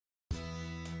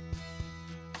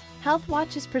Health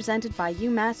Watch is presented by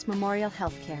UMass Memorial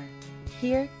Healthcare.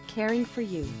 Here, caring for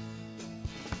you.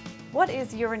 What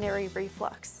is urinary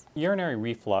reflux? Urinary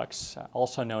reflux,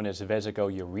 also known as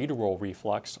vesicoureteral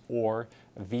reflux or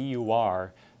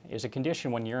VUR, is a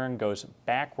condition when urine goes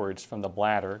backwards from the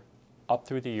bladder up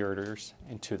through the ureters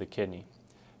and to the kidney.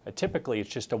 Typically, it's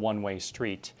just a one-way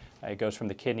street. It goes from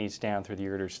the kidneys down through the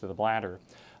ureters to the bladder.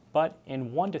 But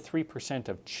in 1 to 3%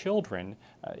 of children,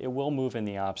 it will move in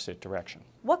the opposite direction.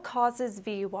 What causes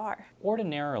VUR?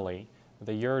 Ordinarily,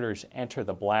 the ureters enter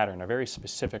the bladder in a very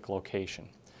specific location.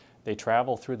 They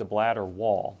travel through the bladder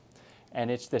wall,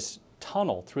 and it's this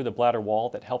tunnel through the bladder wall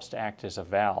that helps to act as a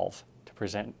valve to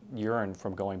prevent urine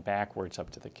from going backwards up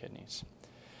to the kidneys.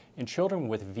 In children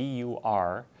with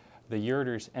VUR, the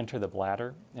ureters enter the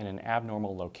bladder in an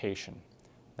abnormal location.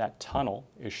 That tunnel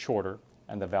is shorter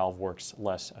and the valve works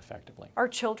less effectively. Are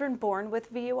children born with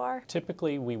VUR?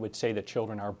 Typically, we would say that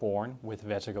children are born with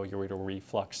vesicoureteral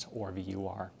reflux or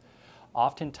VUR.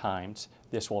 Oftentimes,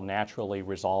 this will naturally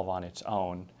resolve on its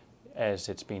own as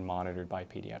it's being monitored by a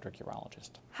pediatric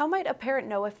urologist. How might a parent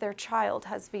know if their child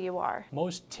has VUR?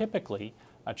 Most typically,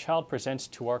 a child presents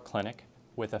to our clinic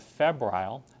with a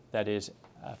febrile, that is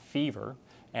a fever,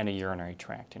 and a urinary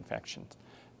tract infection.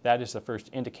 That is the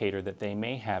first indicator that they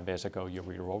may have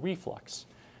vesicoureteral reflux.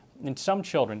 In some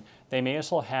children, they may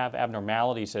also have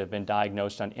abnormalities that have been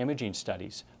diagnosed on imaging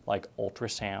studies like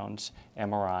ultrasounds,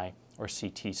 MRI, or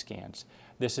CT scans.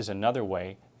 This is another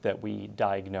way that we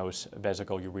diagnose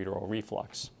vesicoureteral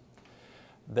reflux.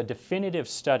 The definitive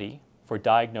study for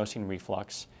diagnosing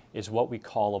reflux is what we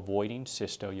call a voiding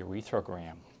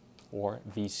cystourethrogram, or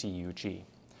VCUG.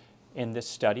 In this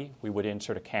study, we would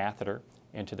insert a catheter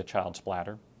into the child's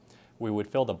bladder. We would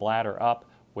fill the bladder up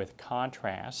with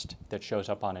contrast that shows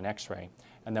up on an x-ray,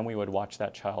 and then we would watch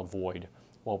that child void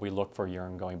while we look for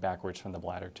urine going backwards from the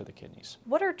bladder to the kidneys.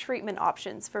 What are treatment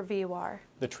options for VUR?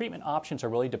 The treatment options are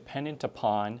really dependent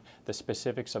upon the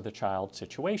specifics of the child's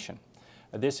situation.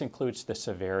 This includes the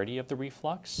severity of the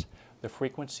reflux, the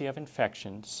frequency of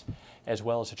infections, as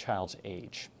well as the child's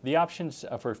age. The options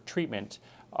for treatment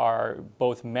are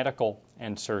both medical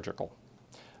and surgical.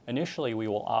 Initially, we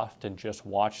will often just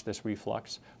watch this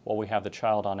reflux while we have the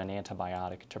child on an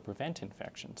antibiotic to prevent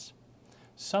infections.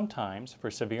 Sometimes, for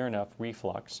severe enough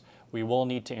reflux, we will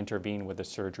need to intervene with a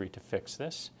surgery to fix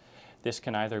this. This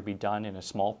can either be done in a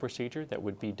small procedure that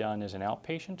would be done as an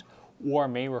outpatient, or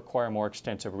may require more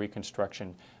extensive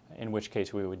reconstruction, in which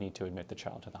case we would need to admit the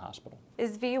child to the hospital.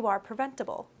 Is VUR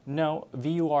preventable? No,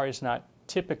 VUR is not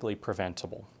typically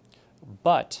preventable,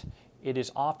 but it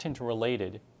is often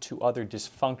related to other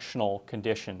dysfunctional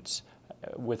conditions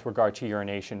with regard to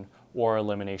urination or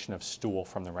elimination of stool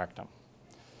from the rectum.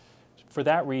 For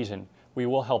that reason, we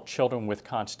will help children with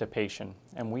constipation,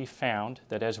 and we found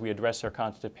that as we address their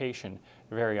constipation,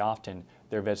 very often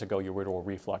their vesicoureteral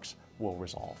reflux will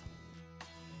resolve.